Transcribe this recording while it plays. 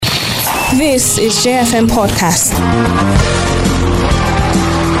This is JFM Podcast.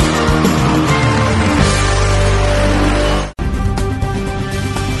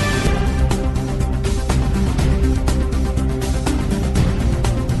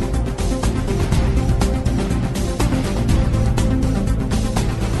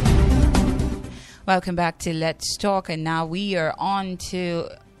 Welcome back to Let's Talk, and now we are on to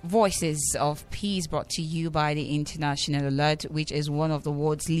Voices of Peace, brought to you by the International Alert, which is one of the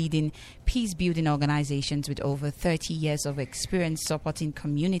world's leading peace-building organizations with over 30 years of experience supporting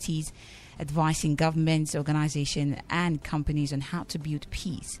communities, advising governments, organizations, and companies on how to build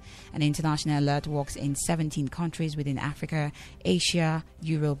peace. And International Alert works in 17 countries within Africa, Asia,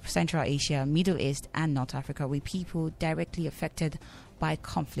 Europe, Central Asia, Middle East, and North Africa, with people directly affected by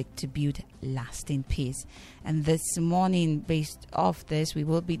conflict to build lasting peace. And this morning, based off this, we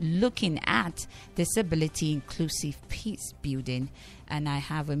will be looking at disability inclusive peace building. And I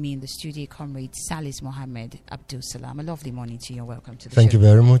have with me in the studio comrade Salis Mohammed Abdul Salam. A lovely morning to you. Welcome to the show. Thank you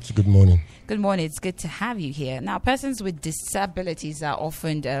very much. Good morning. Good morning. It's good to have you here. Now, persons with disabilities are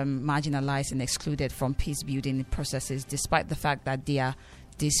often marginalized and excluded from peace building processes, despite the fact that they are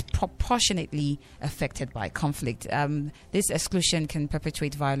disproportionately affected by conflict. This exclusion can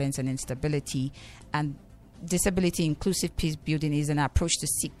perpetuate violence and instability, and disability inclusive peace building is an approach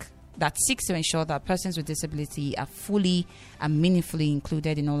that seeks to ensure that persons with disability are fully and meaningfully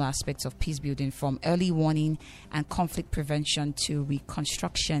included in all aspects of peace building, from early warning and conflict prevention to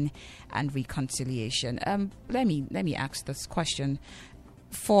reconstruction and reconciliation. Let me ask this question.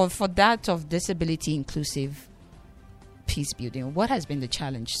 For that of disability inclusive peace building, what has been the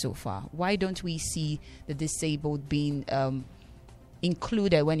challenge so far? Why don't we see the disabled being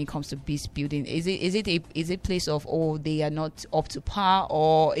included when it comes to peace building? Is it a place of, oh, they are not up to par,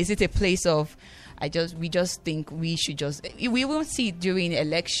 or is it a place of we just think we won't see it during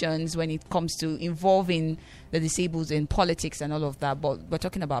elections when it comes to involving the disabled in politics and all of that, but we're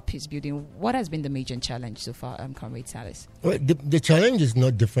talking about peace building. What has been the major challenge so far, Comrade Salis? Well, the challenge is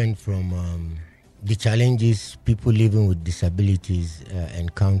not different from the challenges people living with disabilities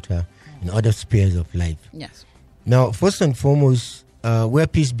encounter in other spheres of life. Yes. Now, first and foremost, where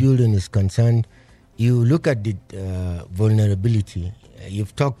peace building is concerned, you look at the vulnerability.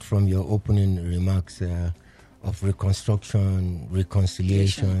 You've talked from your opening remarks of reconstruction,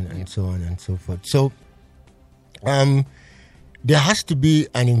 reconciliation, and so on and so forth. So there has to be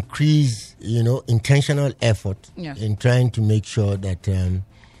an increased, intentional effort in trying to make sure that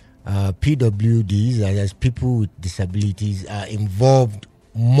PWDs, as people with disabilities, are involved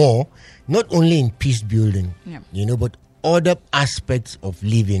more, not only in peace building, but other aspects of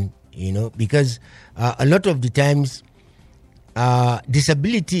living, because a lot of the times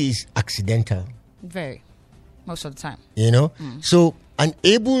disability is accidental. Very. Most of the time. So an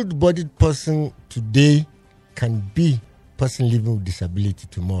able-bodied person today can be person living with disability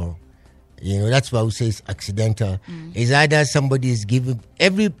tomorrow. That's why we say it's accidental. It's either somebody is given.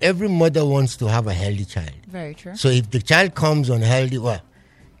 Every mother wants to have a healthy child. Very true. So if the child comes unhealthy, but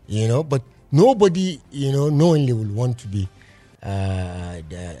nobody, knowingly will want to be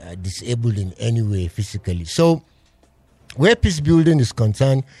disabled in any way physically. So where peace building is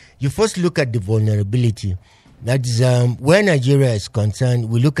concerned, you first look at the vulnerability. That is where Nigeria is concerned.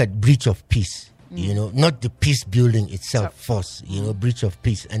 We look at breach of peace. Not the peace building itself first, breach of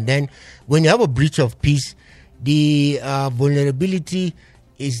peace. And then when you have a breach of peace, the vulnerability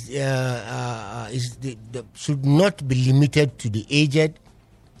should not be limited to the aged,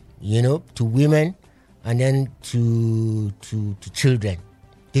 to women, and then to children.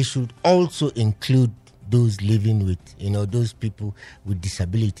 They should also include those living with, those people with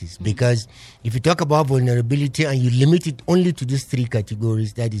disabilities. Because if you talk about vulnerability and you limit it only to these three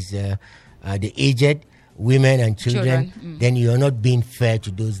categories, that is the aged, women, and children, then you are not being fair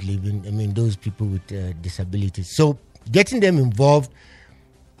to those those people with disabilities. So getting them involved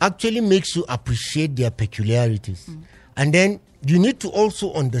actually makes you appreciate their peculiarities. And then you need to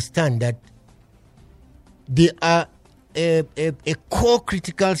also understand that they are a core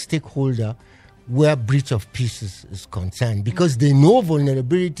critical stakeholder where breach of peace is concerned, because they know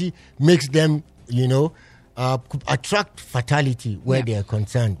vulnerability makes them, could attract fatality where they are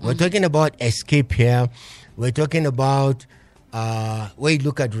concerned. We're talking about escape here. We're talking about where you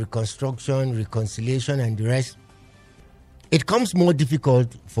look at reconstruction, reconciliation, and the rest. It comes more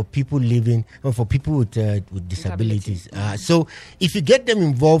difficult for people with disabilities. So if you get them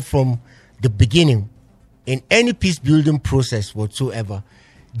involved from the beginning in any peace building process whatsoever,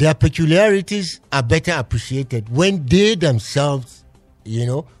 their peculiarities are better appreciated when they themselves,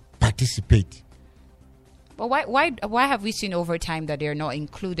 participate. But why have we seen over time that they're not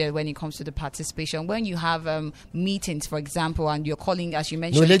included when it comes to the participation? When you have meetings, for example, and you're calling, as you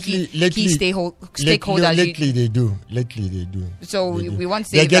mentioned, key stakeholders. Lately they do. So they do. We want to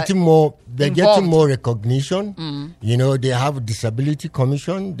say they're getting more. They're involved. getting more recognition. You know, they have a disability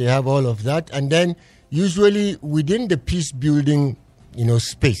commission. They have all of that, and then usually within the peace building,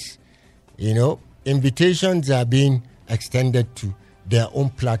 space, invitations are being extended to their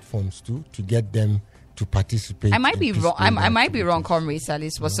own platforms to get them to participate. I might be wrong. I might be wrong, Comrade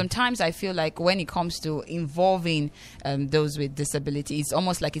Salis, but sometimes I feel like when it comes to involving those with disability, it's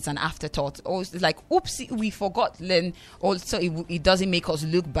almost like it's an afterthought. Or it's like, oops, we forgot. Then also it doesn't make us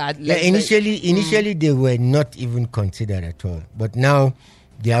look bad. Initially they were not even considered at all, but now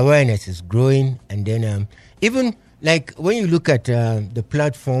the awareness is growing, and then even like when you look at the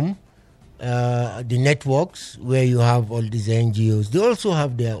platform, the networks where you have all these NGOs, they also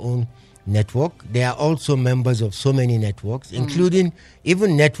have their own network. They are also members of so many networks, including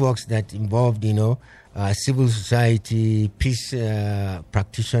even networks that involved, civil society, peace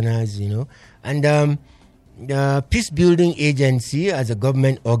practitioners, and the Peace Building Agency as a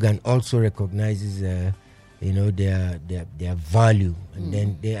government organ also recognizes, their value, and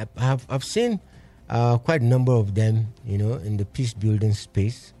then they I've seen quite a number of them, in the peace building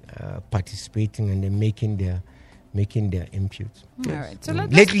space, participating and then making their inputs. All right. So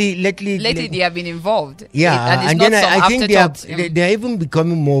lately they have been involved. Yeah, and then I think they are even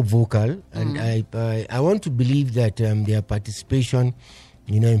becoming more vocal, and I want to believe that their participation,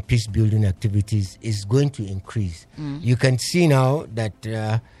 in peace building activities is going to increase. You can see now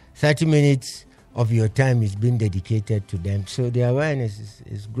that 30 minutes of your time is being dedicated to them, so the awareness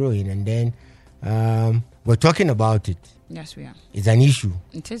is growing, and then we're talking about it. Yes, we are. It's an issue.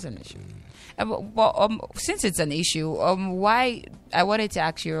 It is an issue. But since it's an issue, why I wanted to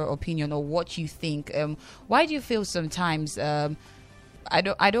ask your opinion or what you think. Why do you feel sometimes? I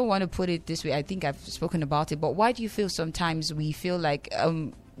don't want to put it this way. I think I've spoken about it. But why do you feel sometimes we feel like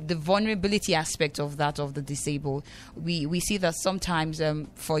the vulnerability aspect of the disabled? We see that sometimes,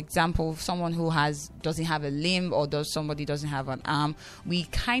 for example, someone who doesn't have a limb, or somebody doesn't have an arm, we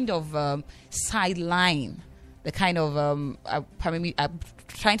kind of sideline the kind of I'm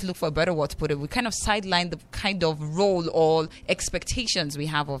trying to look for a better word to put it. We kind of sideline the kind of role or expectations we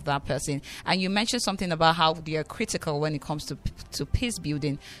have of that person. And you mentioned something about how they are critical when it comes to peace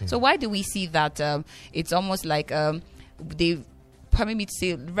building. So why do we see that it's almost like they, permit me to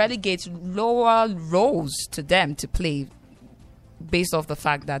say, relegate lower roles to them to play based off the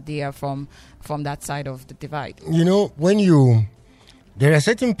fact that they are from that side of the divide? There are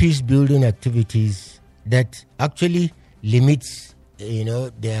certain peace building activities that actually limits,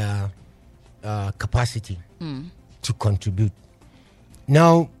 their capacity to contribute.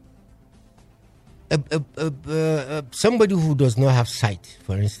 Now, somebody who does not have sight,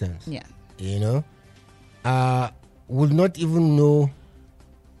 for instance, will not even know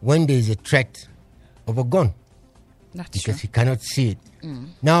when there is a threat of a gun. That's because true. he cannot see it.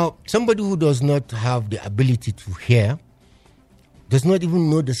 Now, somebody who does not have the ability to hear does not even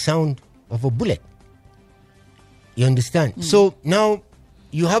know the sound of a bullet. You understand? So now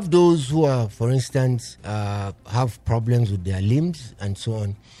you have those who are, for instance, have problems with their limbs and so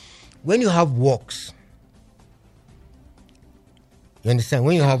on. When you have walks, you understand?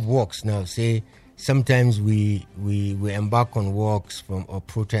 When you have walks now, say sometimes we embark on walks or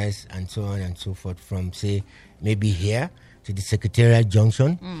protests and so on and so forth from, say, maybe here to the Secretariat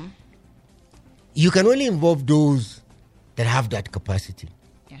Junction. You can only involve those that have that capacity.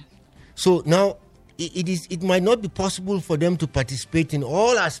 Yeah. So now it might not be possible for them to participate in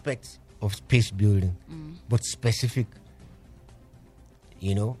all aspects of space building, but specific,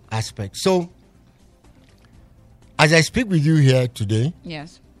 aspects. So as I speak with you here today,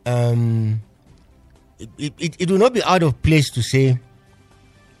 Yes. it will not be out of place to say,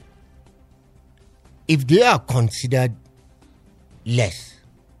 if they are considered less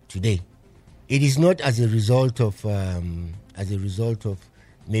today, it is not as a result of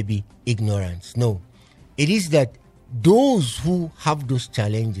maybe ignorance. No, it is that those who have those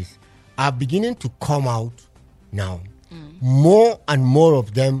challenges are beginning to come out now. More and more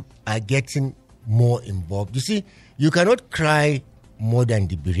of them are getting more involved. You see, you cannot cry more than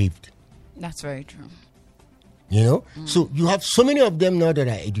the bereaved. That's very true. So you have so many of them now that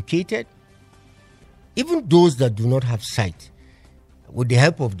are educated. Even those that do not have sight, with the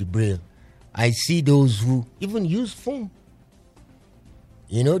help of the Braille, I see those who even use phone.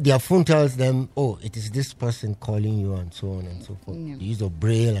 Their phone tells them, oh, it is this person calling you, and so on and so forth. Yeah. The use of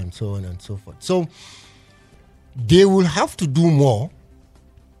Braille and so on and so forth. So they will have to do more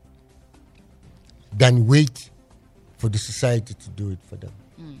than wait for the society to do it for them.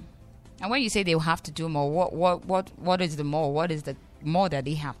 And when you say they will have to do more, what is the more? What is the more that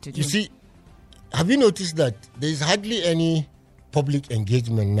they have to do? You see, have you noticed that there is hardly any public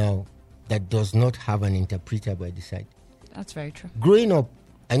engagement now that does not have an interpreter by the side? That's very true. Growing up,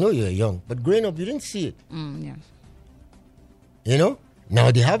 I know you're young, but growing up, you didn't see it. Yes. You know,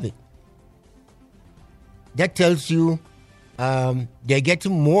 now they have it. That tells you they're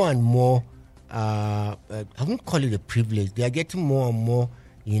getting more and more, I won't call it a privilege, they are getting more and more,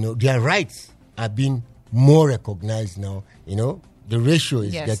 their rights are being more recognized now. The ratio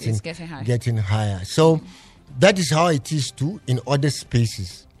is getting higher. So that is how it is too in other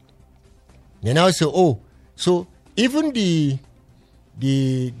spaces. Then I say, so even the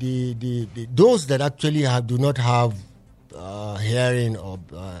those that actually do not have hearing or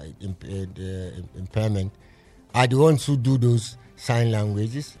impairment are the ones who do those sign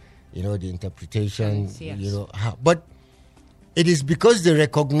languages, the interpretation, yes. But it is because they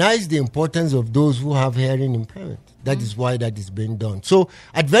recognize the importance of those who have hearing impairment. That is why that is being done. So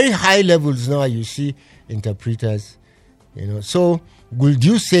at very high levels now, you see interpreters, So would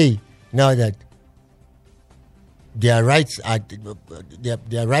you say now that their rights are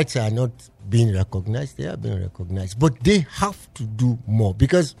not being recognized? They are being recognized, but they have to do more.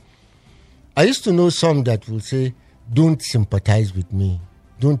 Because I used to know some that will say, "Don't sympathize with me,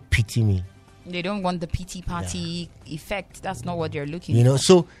 don't pity me." They don't want the pity party effect. That's not what they're looking for.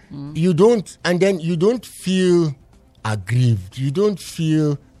 So you don't, and then you don't feel aggrieved. You don't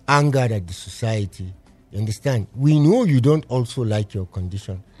feel angered at the society. You understand? We know you don't also like your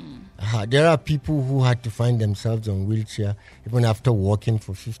condition. There are people who had to find themselves on wheelchair even after walking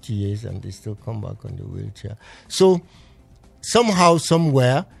for 50 years and they still come back on the wheelchair. So somehow,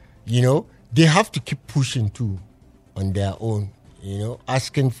 somewhere, they have to keep pushing too on their own,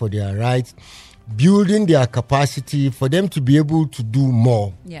 asking for their rights, building their capacity for them to be able to do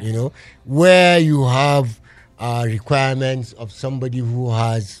more, where you have requirements of somebody who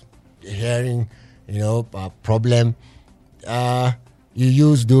has a hearing, a problem. You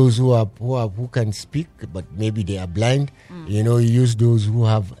use those who can speak, but maybe they are blind. You use those who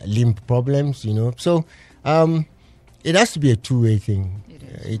have limb problems. So it has to be a two-way thing.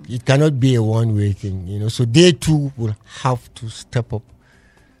 It cannot be a one-way thing. So they too will have to step up.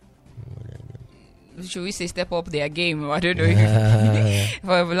 Should we say step up their game? I don't know,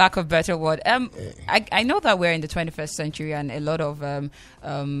 for lack of better word. I know that we're in the 21st century, and a lot of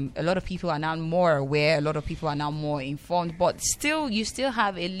people are now more aware. A lot of people are now more informed. But still, you still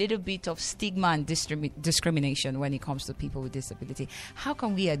have a little bit of stigma and discrimination when it comes to people with disability. How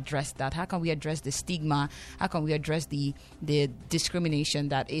can we address that? How can we address the stigma? How can we address the discrimination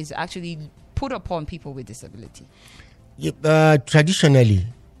that is actually put upon people with disability? Traditionally,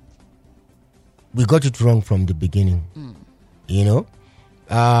 we got it wrong from the beginning.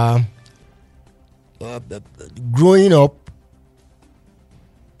 Growing up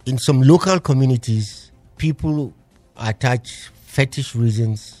in some local communities, people attach fetish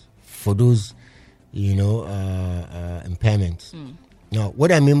reasons for those, impairments. Now,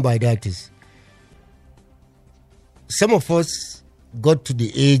 what I mean by that is some of us got to the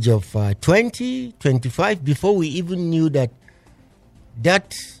age of 20, 25 before we even knew that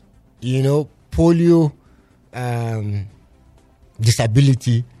polio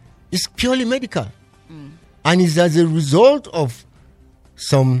disability is purely medical and is as a result of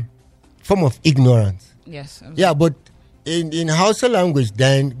some form of ignorance. Yes. Yeah, but in Hausa language,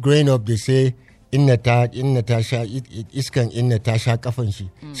 then growing up, they say in Natasha iskan in Natasha kafanshi.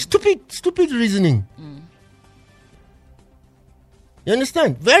 Stupid reasoning. You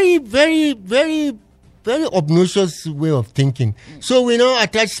understand? Very, very, very, very obnoxious way of thinking. So we now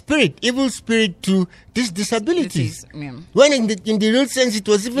attach evil spirit to these disabilities. When in the real sense, it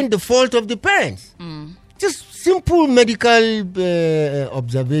was even the fault of the parents. Just simple medical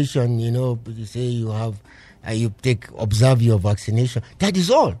observation, you say you observe your vaccination. That is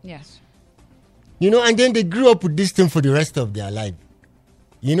all. Yes. And then they grew up with this thing for the rest of their life.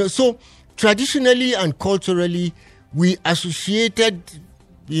 So traditionally and culturally, we associated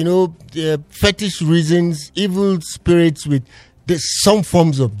fetish reasons, evil spirits with some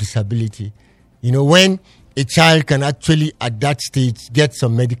forms of disability. When a child can actually at that stage get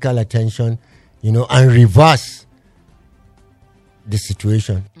some medical attention, and reverse the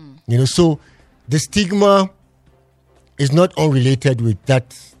situation. So the stigma is not unrelated with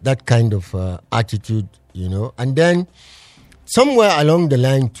that kind of attitude, And then somewhere along the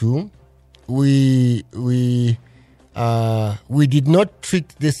line too, we did not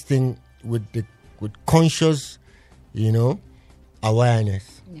treat this thing with conscious,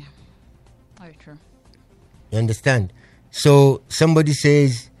 awareness. Yeah, very true. You understand? So somebody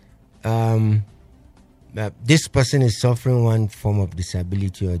says, this person is suffering one form of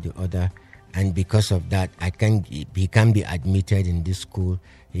disability or the other, and because of that, he can't be admitted in this school.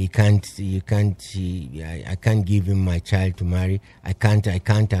 I can't give him my child to marry. I can't.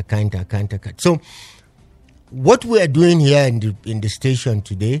 So what we are doing here in the station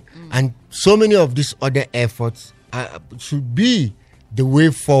today, and so many of these other efforts should be the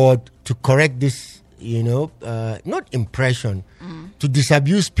way forward to correct this, not impression, to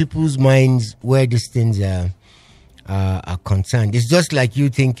disabuse people's minds where these things are concerned. It's just like you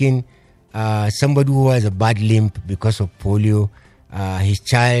thinking somebody who has a bad limb because of polio, his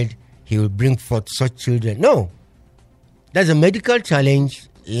child, he will bring forth such children. No, that's a medical challenge,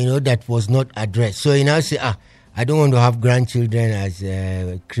 that was not addressed. So you now say, I don't want to have grandchildren as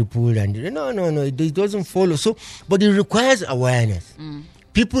crippled, and no, it doesn't follow. So, but it requires awareness.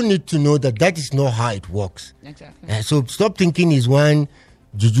 People need to know that is not how it works. Exactly. So stop thinking is one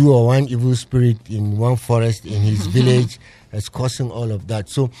juju or one evil spirit in one forest in his village that's causing all of that.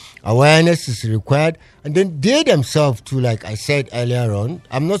 So awareness is required, and then they themselves too, like I said earlier on,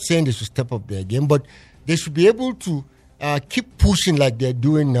 I'm not saying they should step up their game, but they should be able to keep pushing like they're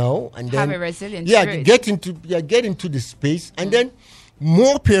doing now, and have then a resilient spirit. get into the space, and then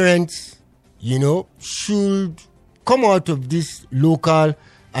more parents, should come out of this local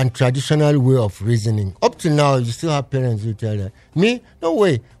and traditional way of reasoning. Up till now, you still have parents who tell that, me, no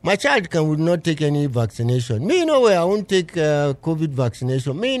way, my child would not take any vaccination. Me, no way, I won't take COVID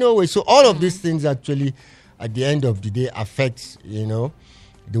vaccination. Me, no way. So all of these things actually, at the end of the day, affects,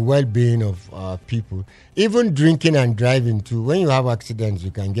 the well-being of people. Even drinking and driving too. When you have accidents,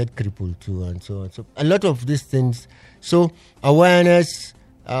 you can get crippled too, and so on. So a lot of these things. So awareness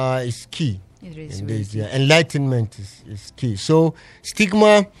is key. It is in really this, enlightenment is key. So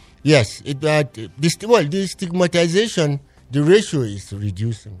stigma, yes, the stigmatization, the ratio is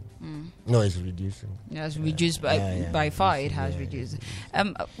reducing. No, it's reducing. It has reduced by far. It has reduced.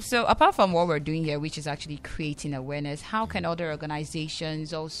 So apart from what we're doing here, which is actually creating awareness, how can other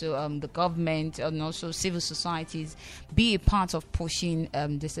organizations, also the government, and also civil societies, be a part of pushing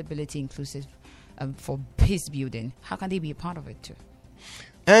disability inclusive for peace building? How can they be a part of it too?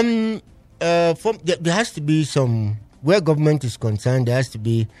 There has to be some, where government is concerned, there has to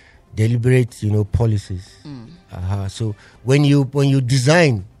be deliberate, policies. So when you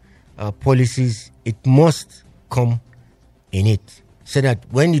design policies, it must come in it, so that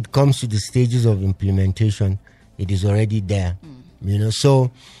when it comes to the stages of implementation, it is already there. So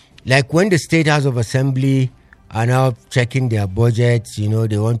like when the State House of Assembly are now checking their budgets, they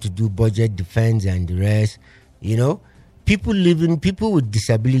want to do budget defense and the rest, people with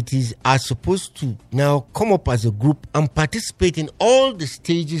disabilities are supposed to now come up as a group and participate in all the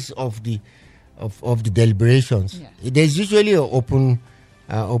stages of the deliberations. Yeah. There's usually open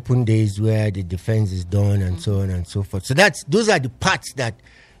days where the defense is done, and so on and so forth. So those are the parts that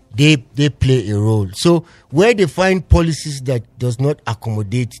they play a role. So where they find policies that does not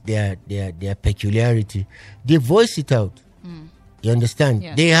accommodate their peculiarity, they voice it out. You understand?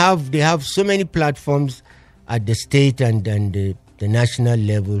 Yeah. They have so many platforms at the state and the national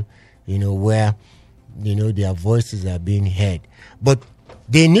level, where their voices are being heard. But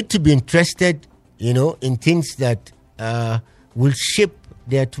they need to be interested, in things that will shape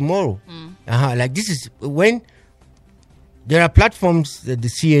their tomorrow. Like this is when there are platforms that the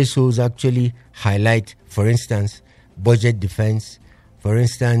CSOs actually highlight, for instance, budget defense, for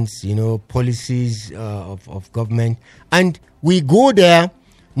instance, policies of government. And we go there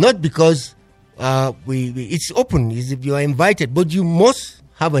not because it's open, if you are invited, but you must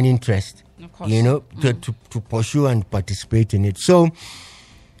have an interest, of course. To pursue and participate in it. So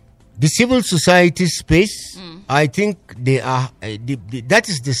the civil society space, I think they are that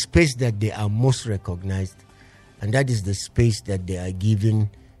is the space that they are most recognized, and that is the space that they are given,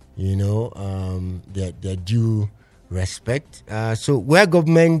 their due respect. So where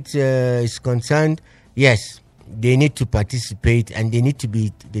government is concerned, yes, they need to participate, and they need to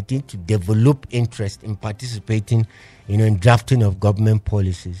develop interest in participating, in drafting of government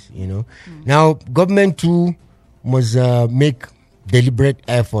policies. Now government too must make deliberate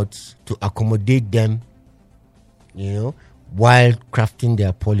efforts to accommodate them, while crafting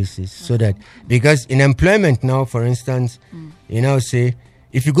their policies, so that, because in employment now, for instance, say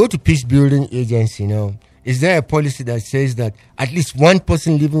if you go to peace building agency, is there a policy that says that at least one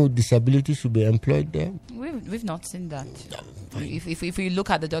person living with disability should be employed there? We've not seen that. If we look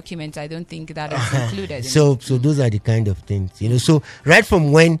at the document, I don't think that is included. So those are the kind of things, So right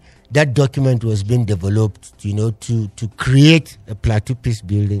from when that document was being developed, to create a Plateau Peace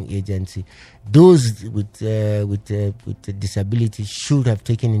Building Agency, those with disability should have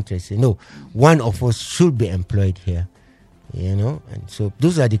taken interest. One of us should be employed here, and so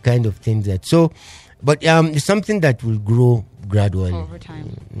those are the kind of things that. So, but it's something that will grow gradually over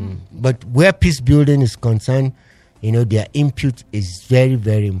time. But where peace building is concerned, their input is very,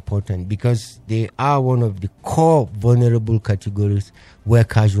 very important because they are one of the core vulnerable categories where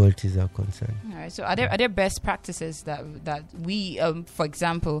casualties are concerned. All right. So are there best practices that we, for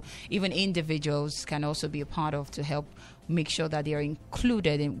example, even individuals can also be a part of to help make sure that they are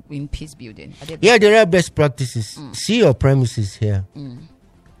included in peace building? There are best practices. See your premises here.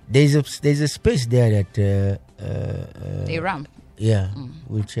 There's a space there that a ramp.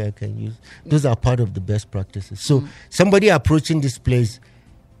 Wheelchair can use. Those are part of the best practices. So somebody approaching this place,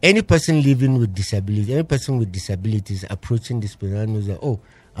 any person living with disability, any person with disabilities approaching this place, knows that,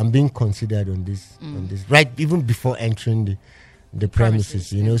 I'm being considered on this, right, even before entering the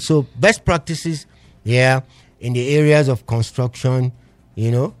premises, So best practices, in the areas of construction,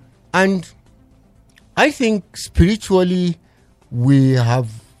 and I think spiritually we have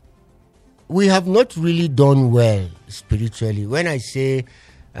not really done well spiritually. When I say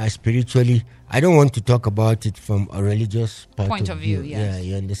spiritually, I don't want to talk about it from a religious point of view. Yes. Yeah,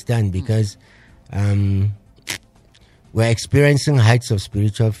 you understand, because we're experiencing heights of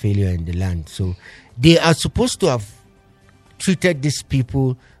spiritual failure in the land. So they are supposed to have treated these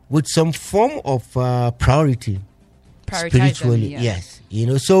people with some form of priority spiritually. Them, yes.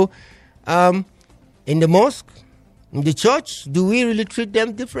 So in the mosque, in the church, do we really treat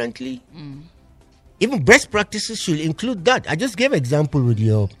them differently? Even best practices should include that. I just gave example with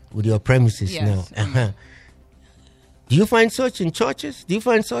your premises now. Do you find such in churches? Do you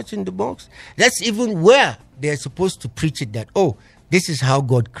find such in the mosques? That's even where they're supposed to preach it, that, this is how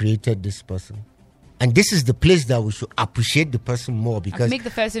God created this person. And this is the place that we should appreciate the person more, because make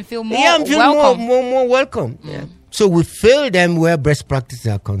the person feel more welcome. More welcome. Yeah. So we fail them where best practices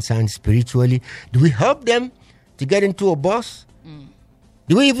are concerned spiritually. Do we help them to get into a bus?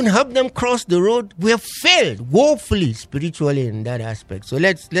 Do we even help them cross the road? We have failed woefully spiritually in that aspect. So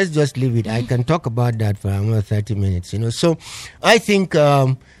let's just leave it. I can talk about that for another 30 minutes. So I think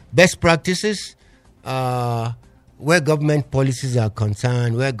best practices, where government policies are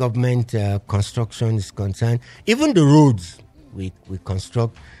concerned, where government construction is concerned, even the roads we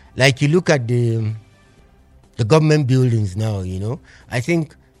construct. Like you look at the government buildings now. I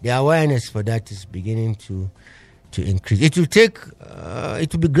think the awareness for that is beginning to increase. It will take,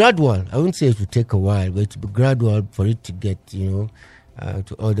 it will be gradual. I wouldn't say it will take a while, but it will be gradual for it to get, to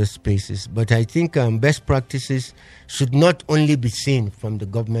other spaces. But I think best practices should not only be seen from the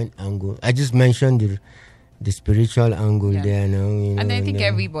government angle. I just mentioned the spiritual angle there now. And I think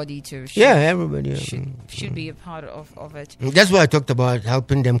everybody too. Everybody should be a part of it. That's why I talked about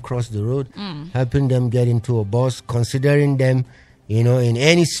helping them cross the road, helping them get into a bus, considering them, in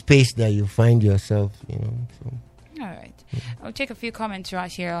any space that you find yourself, So. All right. I'll take a few comments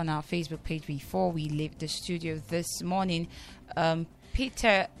right here on our Facebook page before we leave the studio this morning.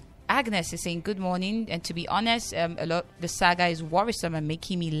 Peter Agnes is saying, good morning. And to be honest, the saga is worrisome and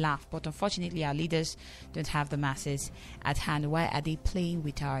making me laugh. But unfortunately, our leaders don't have the masses at hand. Why are they playing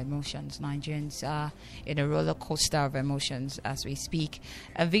with our emotions? Nigerians are in a roller coaster of emotions as we speak.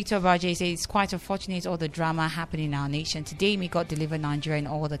 Victor Bajay says, it's quite unfortunate all the drama happening in our nation today. May God deliver Nigeria and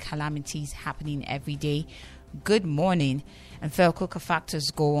all the calamities happening every day. Good morning. And Phil Cooker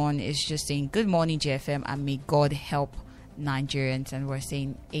Factors go on is just saying, good morning, JFM, and may God help Nigerians. And we're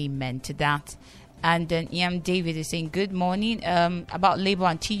saying amen to that. And then David is saying, good morning. About Labour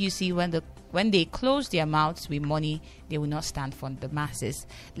and TUC, when they close their mouths with money, they will not stand for the masses.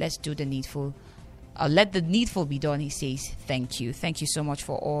 Let's do the needful. Let the needful be done, he says. Thank you. Thank you so much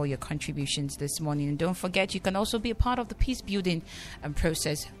for all your contributions this morning. And don't forget, you can also be a part of the peace building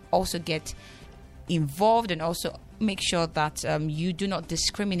process. Also get involved and also make sure that you do not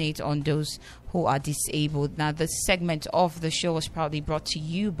discriminate on those who are disabled. Now, this segment of the show was proudly brought to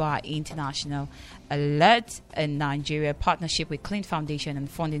you by International Alert in Nigeria, partnership with Clean Foundation and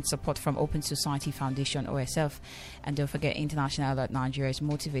funding support from Open Society Foundation, OSF. And don't forget, International Alert Nigeria is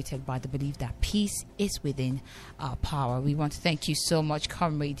motivated by the belief that peace is within our power. We want to thank you so much,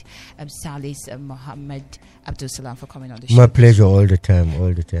 Comrade Salis Mohammed Abdul Salam, for coming on the show. My pleasure, all the time.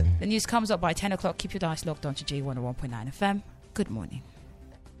 The news comes up by 10 o'clock. Keep your eyes locked on to J101.9 FM. Good morning.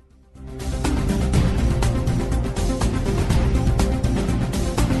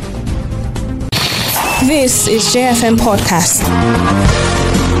 This is JFM Podcast.